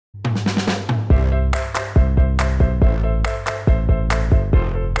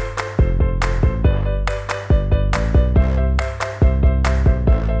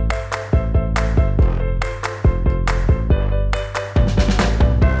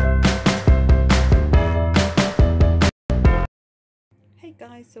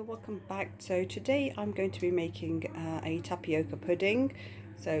So welcome back. So today I'm going to be making a tapioca pudding.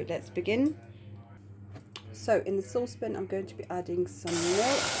 So let's begin. So in the saucepan I'm going to be adding some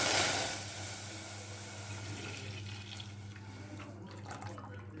milk,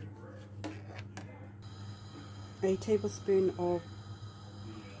 a tablespoon of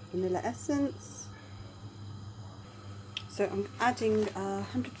vanilla essence. So I'm adding a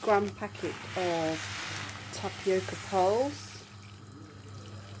 100-gram packet of Tapioca Pearls,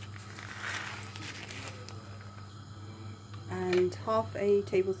 and half a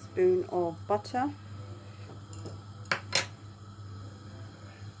tablespoon of butter.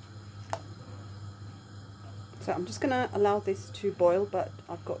 So I'm just going to allow this to boil, but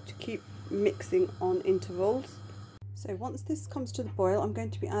I've got to keep mixing on intervals. So once this comes to the boil, I'm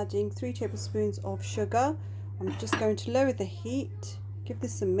going to be adding 3 tablespoons of sugar. I'm just going to lower the heat, give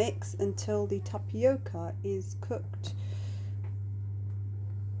this a mix until the tapioca is cooked.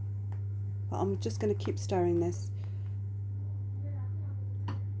 But I'm just going to keep stirring this.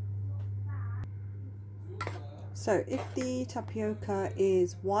 So if the tapioca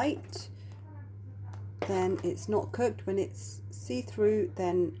is white, then it's not cooked. When it's see-through,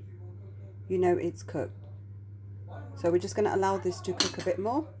 then you know it's cooked. So we're just going to allow this to cook a bit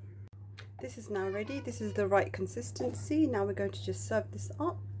more. This is now ready. This is the right consistency. Now we're going to just serve this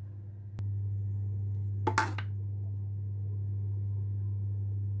up.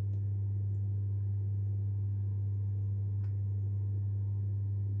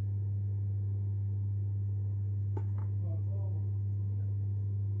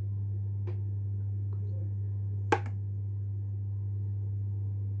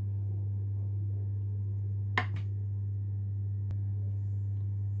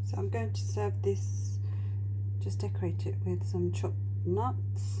 So I'm going to serve this, just decorate it with some chopped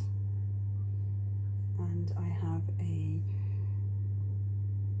nuts, and I have a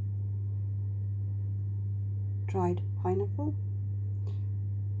dried pineapple,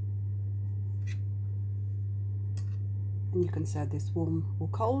 and you can serve this warm or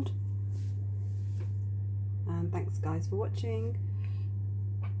cold. And thanks guys for watching.